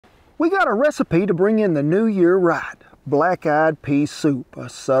We got a recipe to bring in the new year right. Black-eyed pea soup, a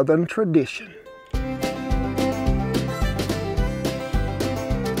Southern tradition.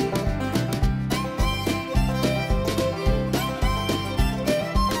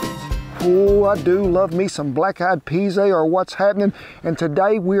 Oh, I do love me some black-eyed peas. They are what's happening. And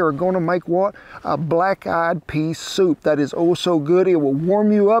today we are going to make what? A black-eyed pea soup. That is oh so good. It will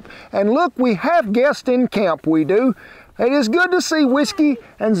warm you up. And look, we have guests in camp, we do. It is good to see Whiskey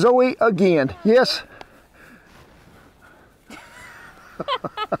and Zoe again. Yes.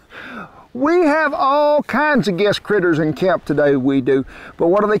 We have all kinds of guest critters in camp today, we do. But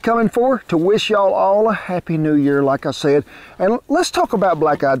what are they coming for? To wish y'all all a happy new year, like I said. And let's talk about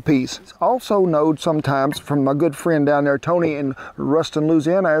black-eyed peas. It's also known sometimes from my good friend down there, Tony in Ruston,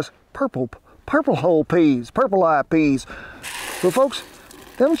 Louisiana, as purple hull peas, purple-eyed peas. But folks,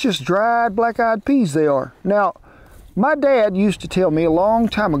 them's just dried black-eyed peas they are. Now, my dad used to tell me a long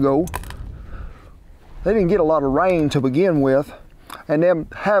time ago, they didn't get a lot of rain to begin with, and them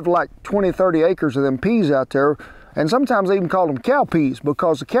have like 20, 30 acres of them peas out there, and sometimes they even call them cow peas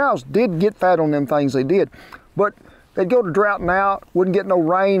because the cows did get fat on them things, they did. But they'd go to droughting out, wouldn't get no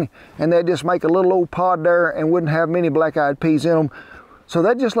rain, and they'd just make a little old pod there and wouldn't have many black-eyed peas in them. So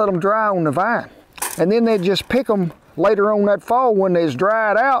they'd just let them dry on the vine. And then they'd just pick them later on that fall when they's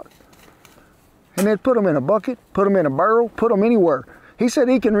dried out, and they'd put them in a bucket, put them in a barrel, put them anywhere. He said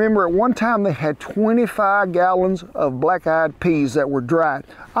he can remember at one time they had 25 gallons of black-eyed peas that were dried.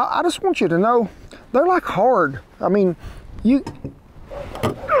 I just want you to know, they're like hard. I mean, they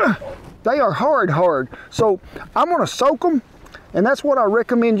are hard. So I'm gonna soak them, and that's what I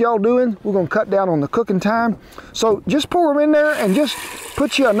recommend y'all doing. We're gonna cut down on the cooking time. So just pour them in there and just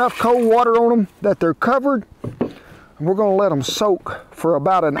put you enough cold water on them that they're covered. And we're gonna let them soak for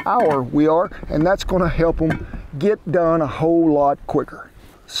about an hour, and that's gonna help them get done a whole lot quicker.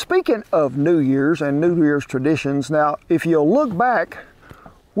 Speaking of New Year's and New Year's traditions, now if you'll look back,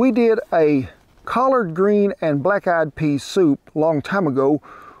 we did a collard green and black-eyed pea soup a long time ago,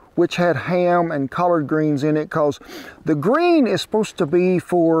 which had ham and collard greens in it, because the green is supposed to be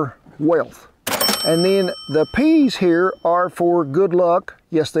for wealth, and then the peas here are for good luck.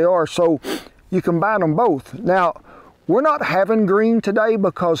 Yes, they are. So you combine them both. Now we're not having green today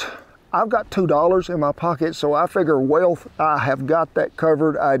because I've got $2 in my pocket, so I figure wealth, I have got that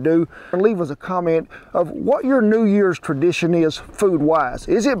covered, I do. And leave us a comment of what your New Year's tradition is food-wise.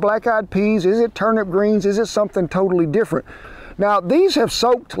 Is it black-eyed peas? Is it turnip greens? Is it something totally different? Now, these have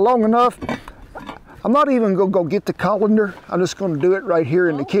soaked long enough. I'm not even gonna go get the colander. I'm just gonna do it right here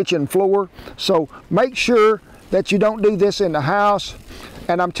in the kitchen floor. So make sure that you don't do this in the house.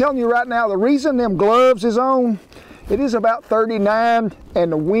 And I'm telling you right now, the reason them gloves is on, it is about 39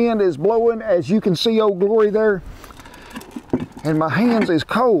 and the wind is blowing, as you can see, Old Glory there. And my hands is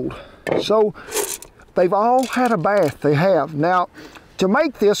cold. So they've all had a bath, they have. Now, to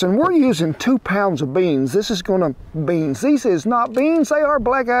make this, and we're using 2 pounds of beans. This is gonna beans. These is not beans, they are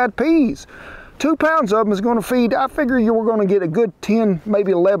black-eyed peas. 2 pounds of them is gonna feed, I figure you were gonna get a good 10,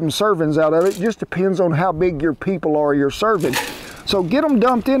 maybe 11 servings out of it. Just depends on how big your people are you're serving. So get them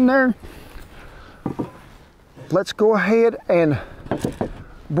dumped in there. Let's go ahead and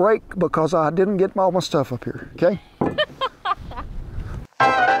break because I didn't get all my stuff up here, okay?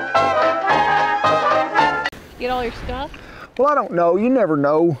 Get all your stuff? Well, I don't know. You never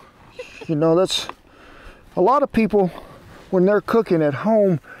know. You know, that's a lot of people when they're cooking at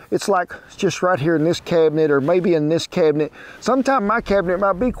home, it's like it's just right here in this cabinet or maybe in this cabinet. Sometimes my cabinet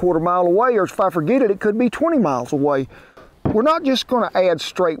might be a quarter mile away, or if I forget it, it could be 20 miles away. We're not just going to add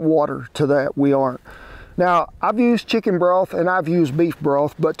straight water to that. We aren't. Now, I've used chicken broth and I've used beef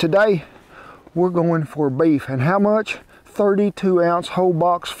broth, but today we're going for beef. And how much? 32 ounce whole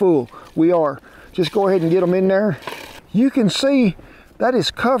box full. We are. Just go ahead and get them in there. You can see that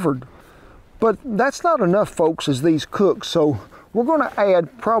is covered, but that's not enough, folks, as these cook. So we're going to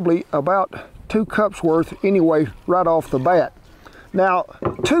add probably about 2 cups worth anyway, right off the bat. Now,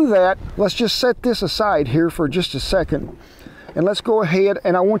 to that, let's just set this aside here for just a second. And let's go ahead,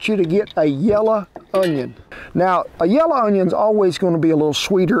 and I want you to get a yellow onion. Now, a yellow onion's always going to be a little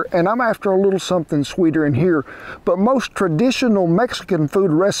sweeter, and I'm after a little something sweeter in here. But most traditional Mexican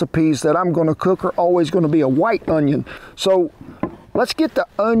food recipes that I'm going to cook are always going to be a white onion. So let's get the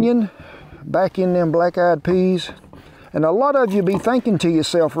onion back in them black-eyed peas. And a lot of you be thinking to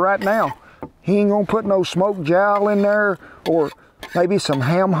yourself right now, he ain't going to put no smoked jowl in there, or maybe some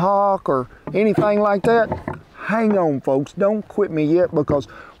ham hock or anything like that. Hang on, folks, don't quit me yet, because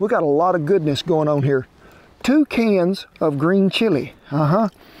we got a lot of goodness going on here. 2 cans of green chili.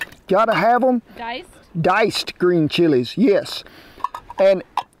 Gotta have them. Diced? Diced green chilies, yes. And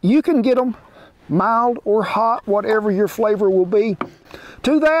you can get them mild or hot, whatever your flavor will be.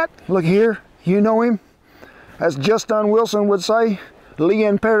 To that, look here, you know him, as Justin Wilson would say,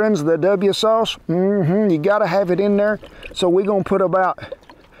 Leanne Perrins, the W sauce. You gotta have it in there. So we're gonna put about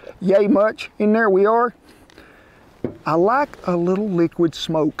yay much in there. We are. I like a little liquid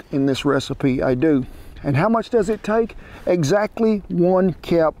smoke in this recipe, I do. And how much does it take? Exactly 1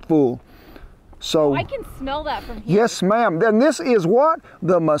 cap full. So I can smell that from here. Yes, ma'am. Then this is what?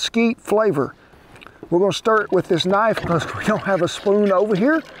 The mesquite flavor. We're gonna stir it with this knife because we don't have a spoon over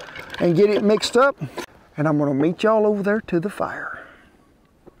here, and get it mixed up. And I'm gonna meet y'all over there to the fire.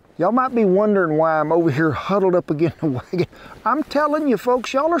 Y'all might be wondering why I'm over here huddled up against the wagon. I'm telling you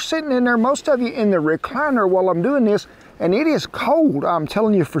folks, y'all are sitting in there, most of you in the recliner while I'm doing this, and it is cold, I'm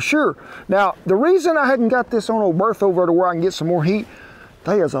telling you for sure. Now, the reason I hadn't got this on old berth over to where I can get some more heat,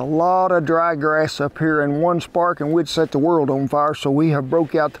 there's a lot of dry grass up here, and one spark and we'd set the world on fire, so we have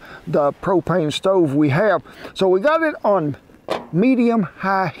broke out the propane stove we have. So we got it on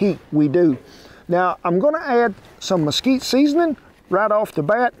medium-high heat, we do. Now, I'm gonna add some mesquite seasoning right off the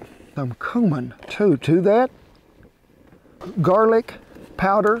bat. Some cumin too to that. Garlic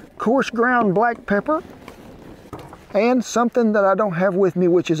powder, coarse ground black pepper, and something that I don't have with me,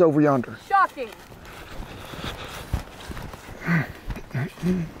 which is over yonder. Shocking.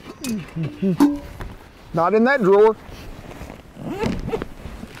 Not in that drawer.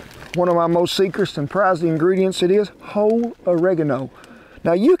 One of my most secret and prized ingredients, it is whole oregano.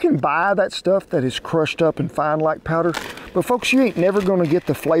 Now you can buy that stuff that is crushed up and fine like powder, but folks, you ain't never gonna get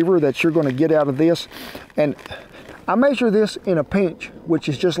the flavor that you're gonna get out of this. And I measure this in a pinch, which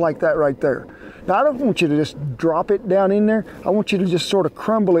is just like that right there. Now I don't want you to just drop it down in there. I want you to just sort of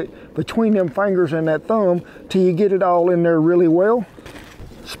crumble it between them fingers and that thumb till you get it all in there really well.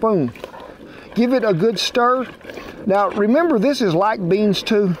 Spoon. Give it a good stir. Now remember, this is like beans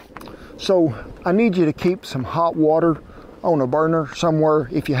too, so I need you to keep some hot water on a burner somewhere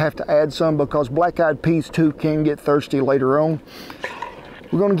if you have to add some, because black-eyed peas too can get thirsty later on.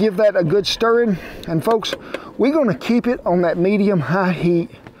 We're gonna give that a good stirring, and folks, we're gonna keep it on that medium-high heat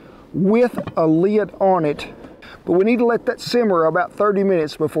with a lid on it, but we need to let that simmer about 30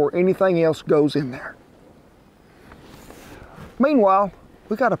 minutes before anything else goes in there. Meanwhile,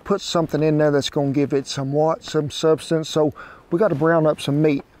 we got to put something in there that's going to give it some substance, so we got to brown up some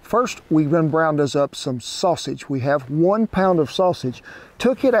meat. First, we then browned us up some sausage. We have 1 pound of sausage.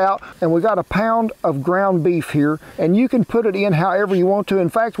 Took it out, and we got a pound of ground beef here, and you can put it in however you want to. In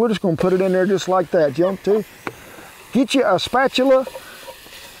fact, we're just going to put it in there just like that. Jump to. Get you a spatula,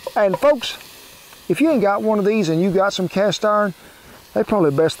 and folks, if you ain't got one of these and you got some cast iron, they're probably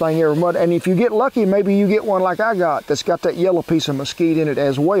the best thing ever made. And if you get lucky, maybe you get one like I got that's got that yellow piece of mesquite in it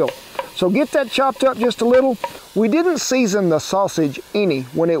as well. So get that chopped up just a little. We didn't season the sausage any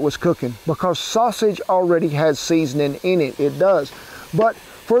when it was cooking, because sausage already has seasoning in it. It does. But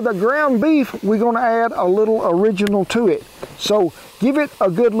for the ground beef, we're going to add a little original to it. So give it a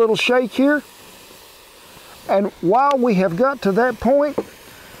good little shake here. And while we have got to that point,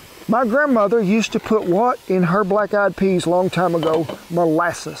 my grandmother used to put what in her black-eyed peas long time ago?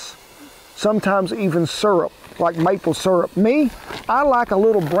 Molasses. Sometimes even syrup, like maple syrup. Me, I like a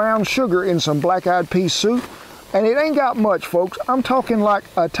little brown sugar in some black-eyed pea soup, and it ain't got much, folks. I'm talking like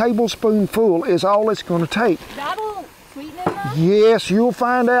a tablespoonful is all it's gonna take. That'll sweeten it enough? Yes, you'll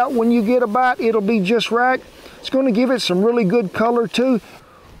find out when you get a bite. It'll be just right. It's gonna give it some really good color too.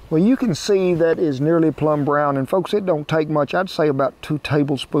 Well, you can see that is nearly plum brown, and folks, it don't take much. I'd say about 2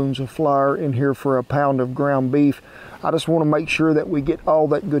 tablespoons of flour in here for a pound of ground beef. I just want to make sure that we get all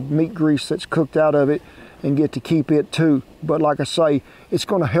that good meat grease that's cooked out of it and get to keep it too. But like I say, it's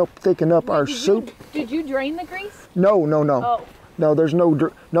going to help thicken up our soup. Did you drain the grease? No, no, no. Oh. No, there's no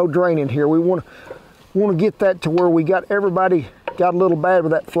draining here. We want to get that to where we got everybody got a little bad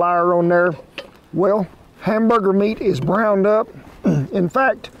with that flour on there. Well, hamburger meat is browned up. In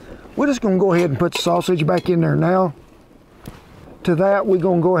fact, we're just going to go ahead and put the sausage back in there now. To that, we're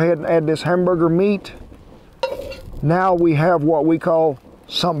going to go ahead and add this hamburger meat. Now we have what we call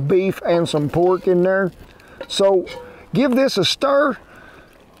some beef and some pork in there. So give this a stir.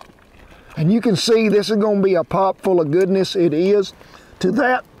 And you can see this is going to be a pot full of goodness. It is. To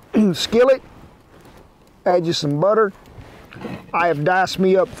that skillet, add you some butter. I have diced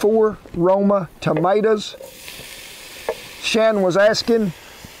me up 4 Roma tomatoes. Shannon was asking,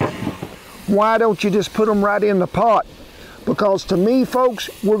 why don't you just put them right in the pot? Because to me, folks,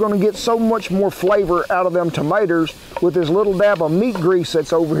 we're going to get so much more flavor out of them tomatoes with this little dab of meat grease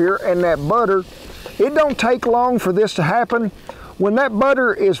that's over here and that butter. It don't take long for this to happen. When that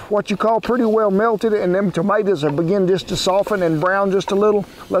butter is what you call pretty well melted and them tomatoes are begin just to soften and brown just a little,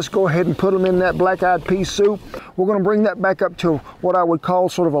 let's go ahead and put them in that black-eyed pea soup. We're going to bring that back up to what I would call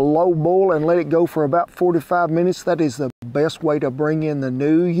sort of a low boil and let it go for about 45 minutes. That is the best way to bring in the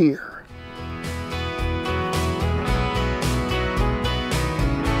new year.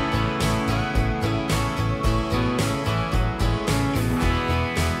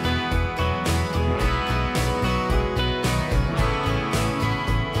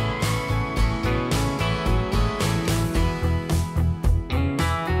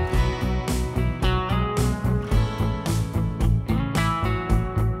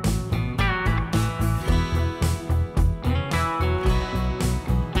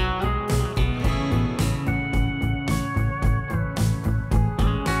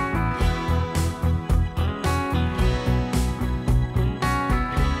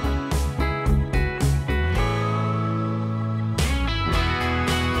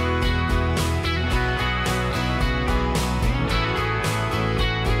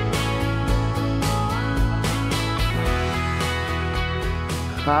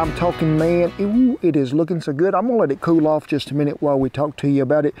 I'm talking, man, ooh, it is looking so good. I'm gonna let it cool off just a minute while we talk to you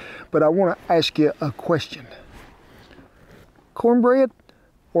about it, but I wanna ask you a question. Cornbread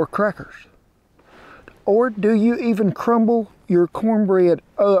or crackers? Or do you even crumble your cornbread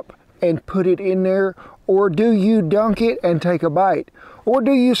up and put it in there? Or do you dunk it and take a bite? Or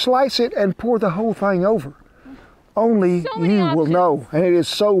do you slice it and pour the whole thing over? Only you will know, and it is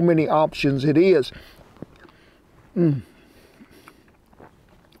so many options, it is.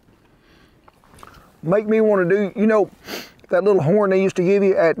 Make me want to do, you know, that little horn they used to give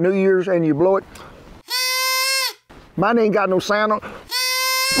you at New Year's and you blow it? Mine ain't got no sound on it,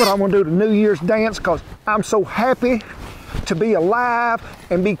 but I'm going to do the New Year's dance because I'm so happy to be alive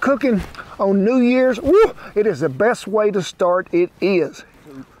and be cooking on New Year's. Woo! It is the best way to start, it is.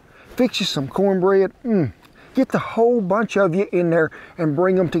 Fix you some cornbread. Get the whole bunch of you in there and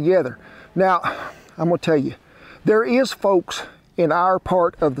bring them together. Now, I'm going to tell you, there is folks in our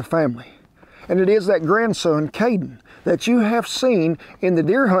part of the family, and it is that grandson, Caden, that you have seen in the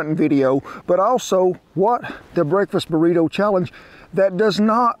deer hunting video, but also the breakfast burrito challenge, that does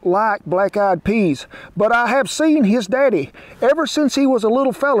not like black-eyed peas. But I have seen his daddy, ever since he was a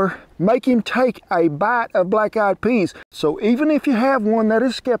little feller, make him take a bite of black-eyed peas. So even if you have one that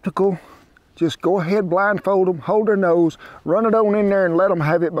is skeptical, just go ahead, blindfold them, hold their nose, run it on in there and let them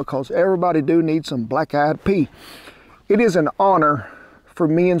have it, because everybody do need some black-eyed pea. It is an honor for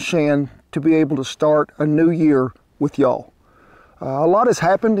me and Shan to be able to start a new year with y'all. A lot has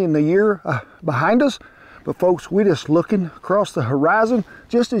happened in the year behind us, but folks, we're just looking across the horizon,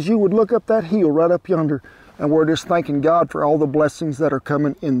 just as you would look up that hill right up yonder, and we're just thanking God for all the blessings that are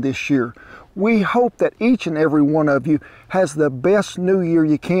coming in this year. We hope that each and every one of you has the best new year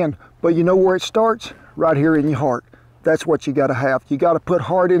you can, but you know where it starts? Right here in your heart. That's what you got to have. You got to put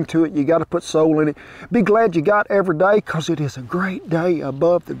heart into it. You got to put soul in it. Be glad you got every day, because it is a great day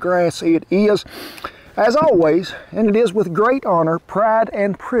above the grass. It is. As always, and it is with great honor, pride,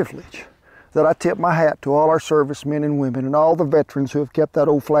 and privilege that I tip my hat to all our servicemen and women and all the veterans who have kept that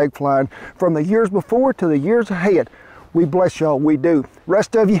old flag flying from the years before to the years ahead. We bless y'all, we do.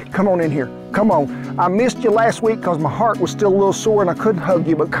 Rest of you, come on in here. Come on. I missed you last week because my heart was still a little sore and I couldn't hug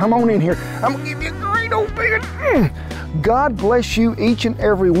you, but come on in here. I'm gonna give you a great old big God bless you, each and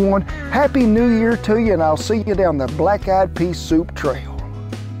every one. Happy New Year to you, and I'll see you down the black-eyed pea soup trail.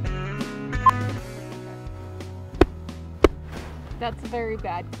 That's a very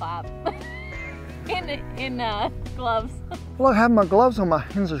bad clap. in gloves. Look, I have my gloves on, my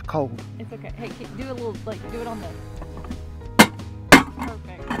hands are cold. It's okay. Hey, do a little, like, do it on the...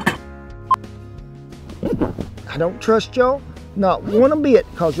 Perfect. I don't trust y'all, not one bit,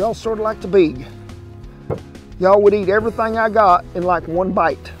 because y'all sort of like the big. Y'all would eat everything I got in like one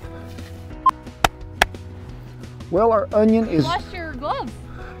bite. Well, our onion is... You lost your gloves.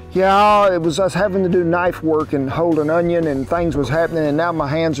 Yeah, it was us having to do knife work and hold an onion, and things was happening, and now my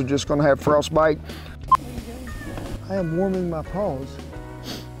hands are just gonna have frostbite. I am warming my paws.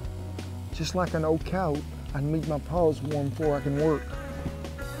 Just like an old cow, I need my paws warm before I can work.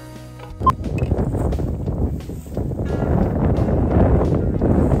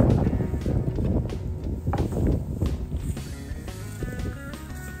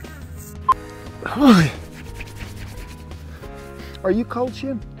 Are you cold,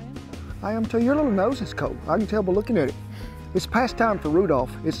 Shin? I am too. Your little nose is cold. I can tell by looking at it. It's past time for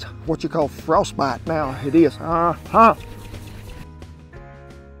Rudolph. It's what you call frostbite now. It is.